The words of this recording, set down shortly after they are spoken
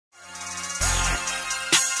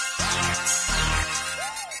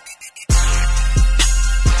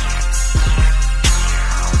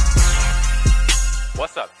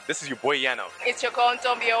What's up? This is your boy Yano. It's your girl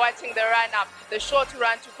Ntombi. You're watching The Run Up, the show to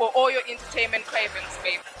run to for all your entertainment cravings,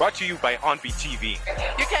 babe. Brought to you by ONVI TV.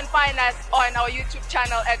 You can find us on our YouTube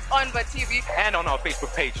channel at ONVI TV and on our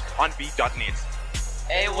Facebook page, ONVI.net.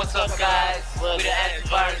 Hey, what's up, guys? We're the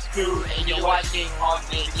Antivirus crew, and you're watching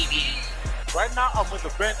ONVI TV. Right now, I'm with the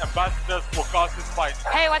brand ambassadors for Cars Inspired.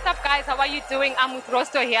 Hey, what's up, guys? How are you doing? I'm with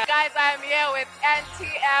Rosto here. Guys, I'm here with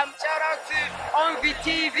NTM. Shout out to ONVI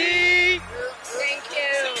TV. Thank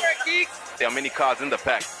you. Super Geeks. There are many cars in the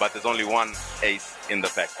pack, but there's only one ace in the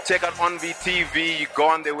pack. Check out ONVI TV. Go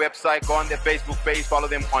on their website, go on their Facebook page, follow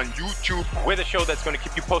them on YouTube. We're the show that's going to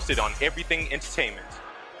keep you posted on everything entertainment.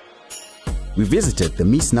 We visited the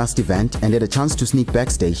Miss Nast event and had a chance to sneak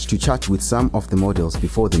backstage to chat with some of the models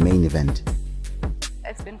before the main event.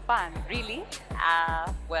 It's been fun, really.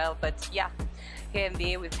 Well, but yeah, here and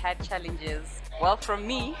there we've had challenges. Well, from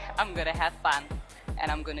me, I'm gonna have fun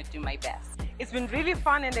and I'm gonna do my best. It's been really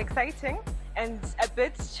fun and exciting and a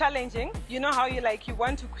bit challenging. You know how you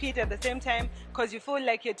want to quit at the same time because you feel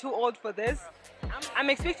like you're too old for this. I'm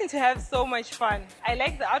expecting to have so much fun. I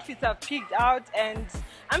like the outfits I've picked out and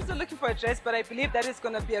I'm still looking for a dress, but I believe that it's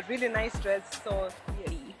going to be a really nice dress. So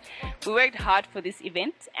yeah. We worked hard for this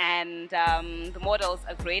event and the models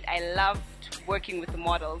are great. I loved working with the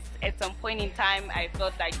models. At some point in time I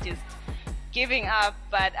felt like just giving up,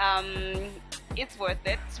 but it's worth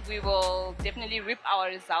it. We will definitely reap our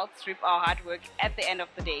results, reap our hard work at the end of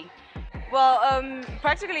the day. Well,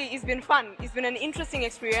 practically it's been fun. It's been an interesting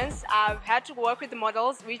experience. I've had to work with the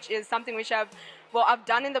models, which is something which I've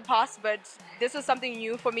done in the past, but this is something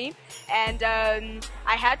new for me. And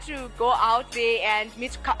I had to go out there and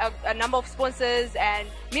meet a number of sponsors and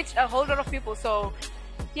meet a whole lot of people. So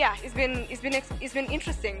yeah, it's been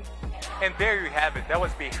interesting. And there you have it. That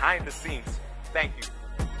was behind the scenes. Thank you.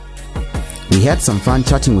 We had some fun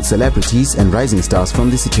chatting with celebrities and rising stars from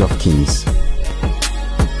the City of Kings.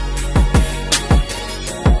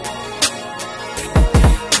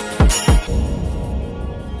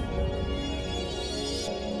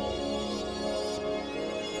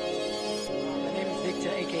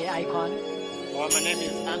 My name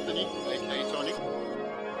is Anthony, aka Tony.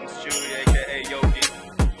 I'm Stewie, aka Yogi.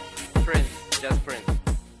 Friends, just friends.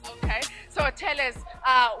 Okay, so tell us,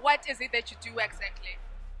 what is it that you do exactly?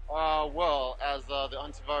 Well, as the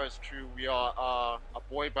Antivirus crew, we are a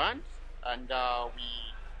boy band, and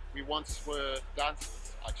we once were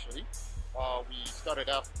dancers actually. We started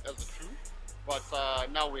up as a crew, but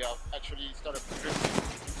now we have actually started progressing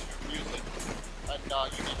into music, and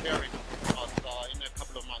you'll be hearing us in a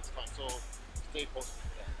couple of months' time. So stay posted.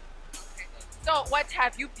 Okay. So what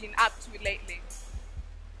have you been up to lately?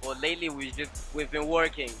 Well, lately we've been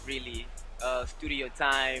working really. Studio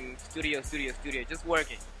time, studio, just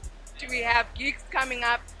working. Do we have gigs coming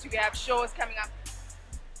up? Do we have shows coming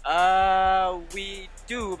up? We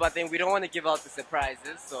do, but then we don't want to give out the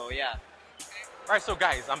surprises, so yeah. Alright, so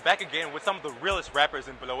guys, I'm back again with some of the realest rappers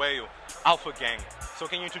in Bulawayo, Alpha Gang. So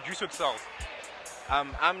can you introduce yourselves?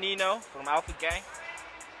 I'm Nino from Alpha Gang.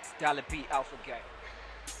 Dollar P Alpha Gang.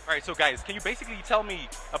 Alright, so guys, can you basically tell me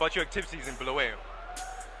about your activities in Bulawayo?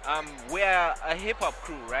 We're a hip-hop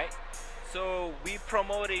crew, right? So we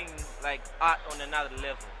promoting like art on another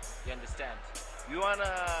level, you understand? We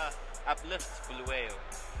wanna uplift Bulawayo.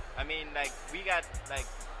 I mean, like, we got like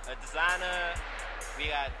a designer, we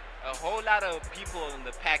got a whole lot of people in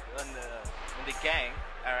the pack, in the gang,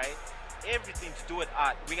 alright? Everything to do with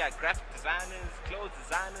art. We got graphic designers, clothes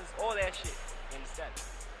designers, all that shit, you understand?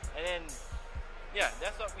 And then, yeah,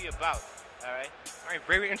 that's what we about, alright? Alright,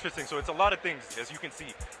 very interesting. So it's a lot of things, as you can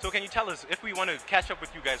see. So can you tell us, if we want to catch up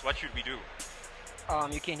with you guys, what should we do?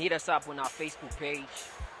 You can hit us up on our Facebook page,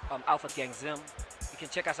 Alpha Gang Zim. You can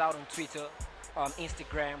check us out on Twitter,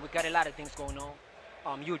 Instagram. We got a lot of things going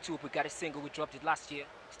on. YouTube, we got a single, we dropped it last year.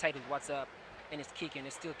 It's titled What's Up, and it's kicking.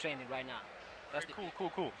 It's still trending right now. That's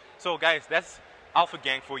Cool. So guys, that's Alpha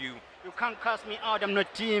Gang for you. You can't cast me out, I'm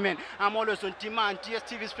not teaming. I'm always on demand.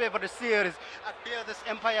 TSTV's favorite series. I build this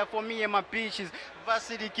empire for me and my bitches.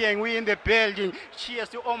 Varsity Gang, we in the building. Cheers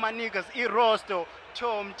to all my niggas. Erosto,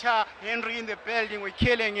 Tom, Cha, Henry in the building. We're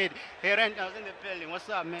killing it. Herentas in the building. What's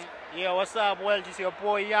up, man? Yeah, what's up? Well, this is your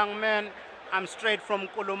boy, Young Man. I'm straight from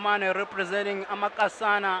Kulumane representing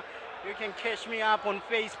Amakasana. You can catch me up on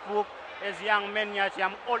Facebook as Young Man Nyati.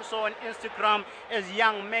 I'm also on Instagram as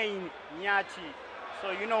Young Man Nyati. So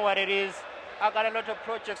you know what it is. I got a lot of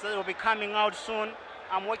projects that will be coming out soon.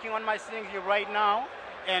 I'm working on my single right now,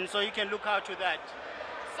 and so you can look out to that.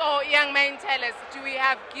 So, young man, tell us, do we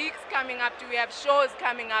have gigs coming up? Do we have shows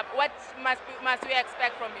coming up? What must we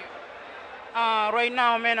expect from you? Right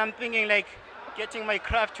now, man, I'm thinking like getting my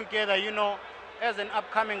craft together, you know, as an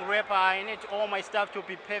upcoming rapper, I need all my stuff to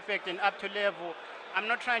be perfect and up to level. I'm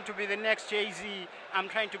not trying to be the next Jay-Z. I'm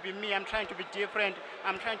trying to be me. I'm trying to be different.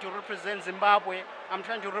 I'm trying to represent Zimbabwe. I'm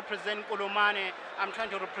trying to represent Kulumane. I'm trying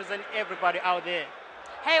to represent everybody out there.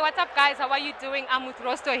 Hey, what's up, guys? How are you doing? I'm with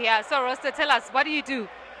Rosto here. So, Rosto, tell us, what do you do?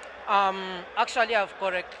 Actually, I've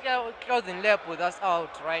got a clothing lab with us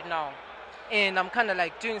out right now. And I'm kind of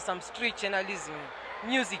like doing some street journalism,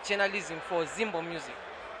 music journalism for Zimbo music.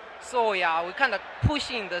 So, yeah, we're kind of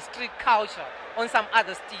pushing the street culture on some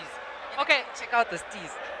other steez. Okay. Check out the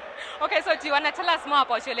steez. Okay, so do you want to tell us more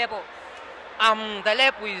about your label? The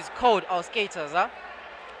label is called Our Skaters, huh?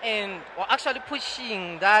 And we're actually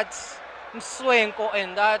pushing that Mswenko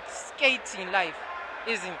and that skating life,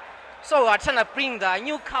 isn't it? So we're trying to bring the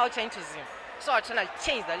new culture into Zim. So we're trying to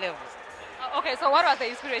change the levels. Okay, so what was the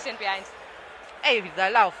inspiration behind? Hey, the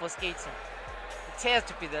love for skating. It has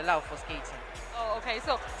to be the love for skating. Oh, okay.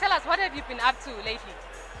 So tell us, what have you been up to lately?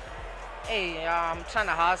 Hey, I'm trying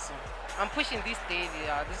to hustle. I'm pushing this daily.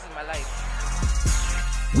 This is my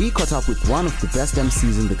life. We caught up with one of the best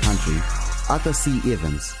MCs in the country, Arthur C.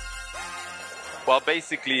 Evans. Well,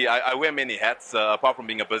 basically, I wear many hats. Apart from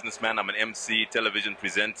being a businessman, I'm an MC, television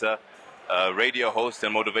presenter, radio host,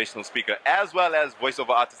 and motivational speaker, as well as voiceover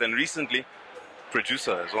artist, and recently,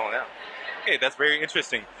 producer as well, yeah. Okay, that's very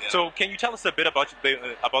interesting. Yeah. So, can you tell us a bit about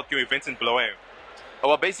your events in Bulawayo?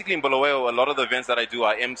 Well, basically in Bulawayo, a lot of the events that I do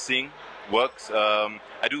are MCing works.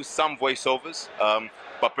 I do some voiceovers,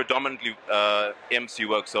 but predominantly MC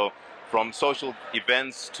work. So from social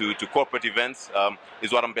events to corporate events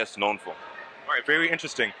is what I'm best known for. All right, very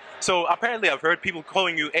interesting. So apparently I've heard people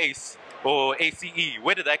calling you Ace or ACE.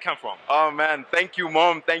 Where did that come from? Oh man, thank you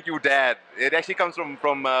mom, thank you dad. It actually comes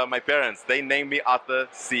from my parents. They named me Arthur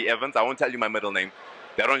C. Evans. I won't tell you my middle name.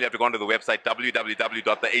 They don't have to go onto the website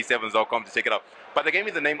www.theace7s.com to check it out. But they gave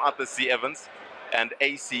me the name Arthur C. Evans and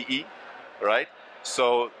ACE, right?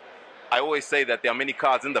 So I always say that there are many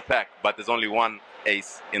cards in the pack, but there's only one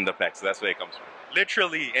ace in the pack. So that's where it comes from.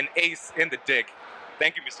 Literally an ace in the deck.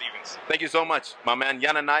 Thank you, Mr. Evans. Thank you so much, my man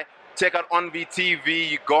Jan and I. Check out ONVI TV.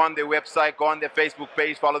 You go on their website, go on their Facebook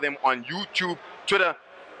page, follow them on YouTube, Twitter.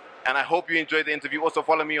 And I hope you enjoyed the interview. Also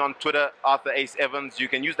follow me on Twitter, Arthur Ace Evans. You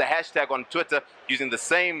can use the hashtag on Twitter using the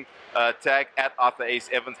same tag at Arthur Ace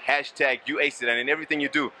Evans, hashtag you ace it. And in everything you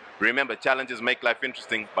do, remember, challenges make life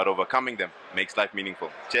interesting, but overcoming them makes life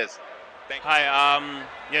meaningful. Cheers. Thank you. Hi,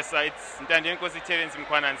 yes, it's Ntandenkosi Terence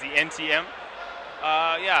Mkwananzi, NTM.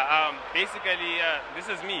 Basically, this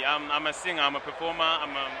is me. I'm a singer, I'm a performer,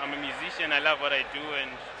 I'm a musician. I love what I do,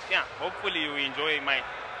 and yeah, hopefully you enjoy my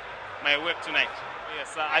work tonight.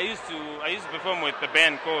 Yes, I used to perform with the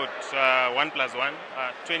band called 1+1,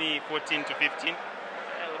 2014 to 15.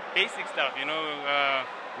 Basic stuff, you know,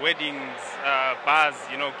 weddings, bars,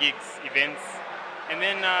 you know, gigs, events, and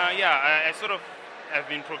then I sort of have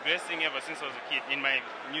been progressing ever since I was a kid in my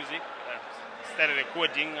music. Started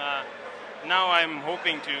recording. Now I'm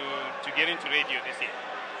hoping to get into radio this year.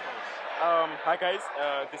 Hi guys,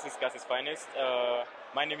 this is Gas's Finest.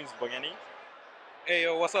 My name is Bonyani. Hey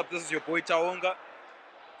yo, what's up? This is your boy Tawonga.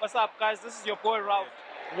 What's up guys? This is your boy Ralph.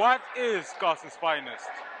 What is Gas's Finest?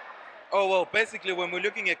 Oh well, basically when we're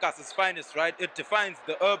looking at Gas's Finest, right, it defines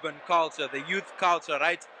the urban culture, the youth culture,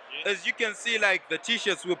 right? Yes. As you can see, like the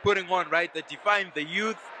t-shirts we're putting on, right, that define the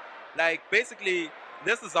youth. Like basically,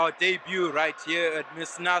 this is our debut right here at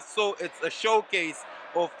Miss Nas, so it's a showcase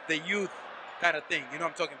of the youth kind of thing. You know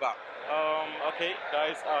what I'm talking about? Okay,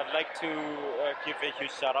 guys, I'd like to give a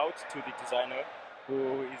huge shout out to the designer,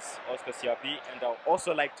 who is Oscar Siapi, and I'd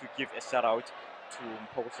also like to give a shout out to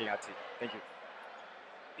Mpoko Shingati. Thank you.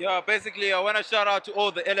 Yeah, basically, I want to shout out to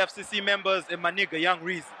all the LFCC members and my nigga Young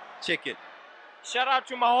Reese. Check it. Shout out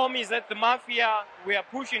to my homies at the Mafia. We are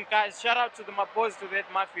pushing, guys. Shout out to my boys to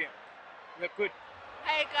that Mafia. We're good.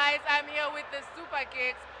 Hey guys, I'm here with the Super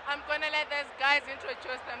Kicks. I'm gonna let those guys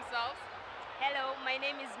introduce themselves. Hello, my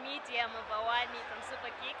name is Miti. I'm a Bawani from Super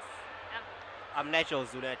Kicks. I'm Natural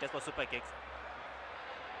Zula, just for Super Kicks.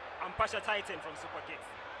 I'm Pasha Titan from Super Kicks.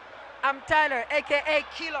 I'm Tyler, aka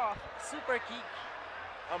Killer, Super Kick.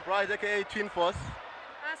 I'm Bryce, aka Twin Force.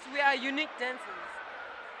 Us, we are unique dancers.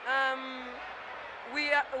 We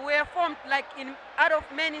are formed like out of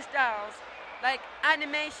many styles. Like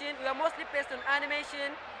animation, we are mostly based on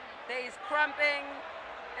animation. There is cramping,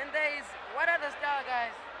 and there is, what other style,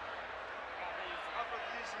 guys?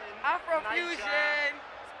 Afrofusion,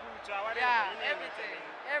 yeah, everything.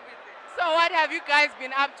 So what have you guys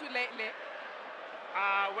been up to lately?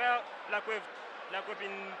 Well, like we've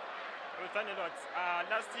done a lot.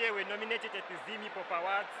 Last year we nominated at the Zim Hip Hop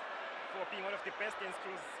Awards for being one of the best hip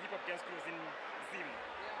hop dance crews in Zim.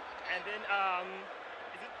 And then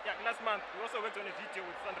last month we also worked on a video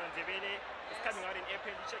with Sandra Ndebele. It's coming out in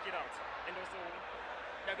April. Check it out. And also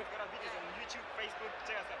we've got our videos on YouTube, Facebook.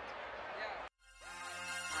 Check us out.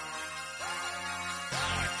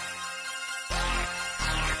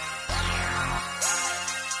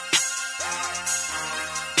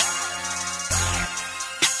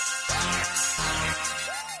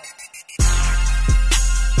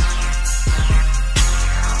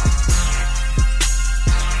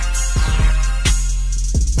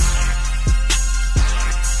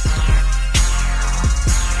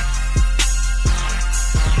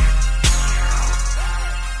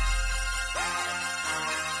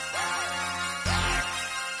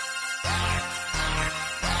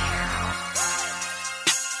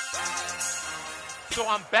 So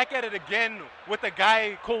I'm back at it again with a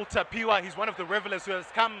guy called Tapiwa. He's one of the revelers who has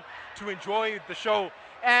come to enjoy the show.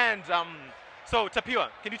 And so Tapiwa,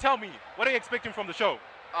 can you tell me, what are you expecting from the show?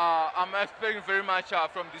 I'm expecting very much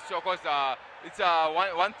from this show because it's a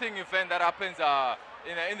one thing event that happens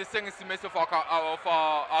in the second semester of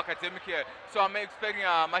our academic year. So I'm expecting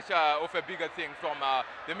much of a bigger thing from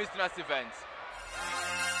the Miss Nas event.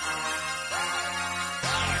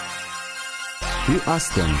 We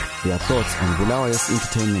asked them their thoughts on Bulawayo's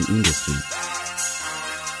entertainment industry.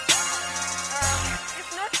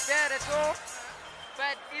 It's not bad at all,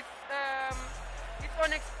 but it's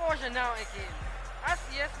on exposure now again. Us,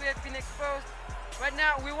 yes, we have been exposed, but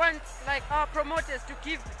now we want like our promoters to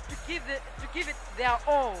give it their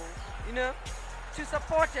all, you know, to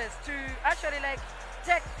support us, to actually like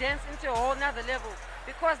take dance into a whole nother level,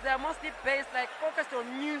 because they are mostly based like focused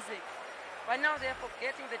on music. But now they're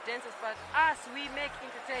forgetting the dancers, but us, we make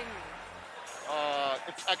entertainment.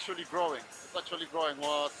 It's actually growing. It's actually growing.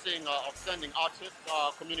 We're seeing outstanding artists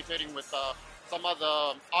communicating with some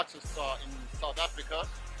other artists in South Africa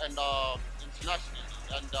and internationally.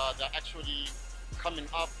 And they're actually coming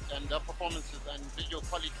up, and their performances and video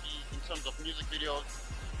quality in terms of music videos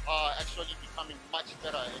are actually becoming much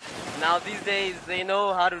better. Now these days, they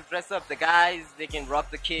know how to dress up the guys, they can rock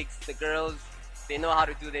the kicks, the girls. They know how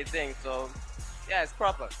to do their thing, so yeah, it's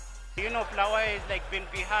proper. You know, Bulawayo is like been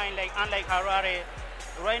behind, like unlike Harare.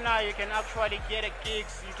 Right now, you can actually get a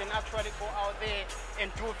gigs. You can actually go out there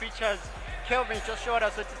and do features. Kelvin just showed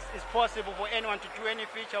us that it's possible for anyone to do any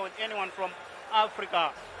feature with anyone from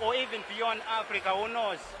Africa or even beyond Africa. Who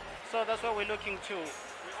knows? So that's what we're looking to.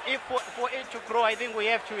 If for it to grow, I think we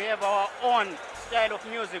have to have our own style of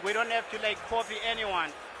music. We don't have to like copy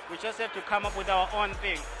anyone. We just have to come up with our own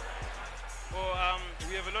thing. Well,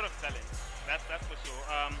 we have a lot of talent, that's for sure.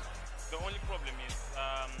 The only problem is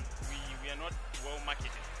we are not well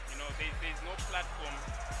marketed. You know, there's no platform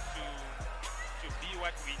to be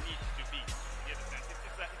what we need to be. You understand?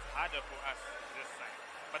 It's harder for us this side.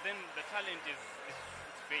 But then the talent is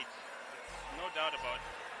great. It's no doubt about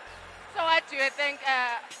it. So what do you think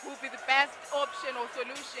will be the best option or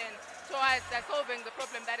solution towards solving the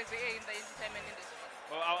problem that is here in the entertainment industry?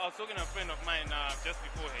 Well, I was talking to a friend of mine just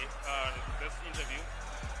before this interview,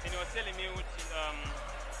 and he was telling me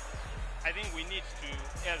I think we need to,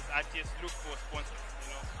 as artists, look for sponsors,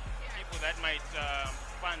 you know, people that might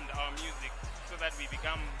fund our music so that we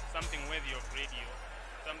become something worthy of radio,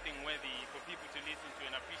 something worthy for people to listen to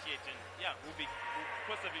and appreciate, and yeah, we'll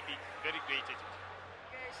possibly be very great at it.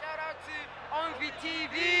 Okay, shout out to ONVI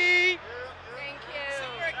TV. Thank you.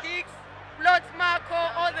 Super Geeks, Blood Marco,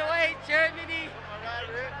 all the way Germany.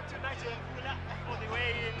 All the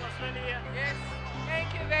way in Australia. Yes.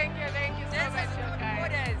 Thank you so much,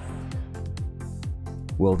 guys.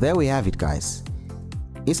 Well, there we have it, guys.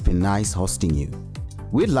 It's been nice hosting you.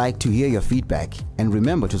 We'd like to hear your feedback, and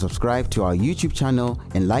remember to subscribe to our YouTube channel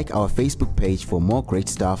and like our Facebook page for more great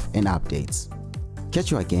stuff and updates.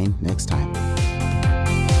 Catch you again next time.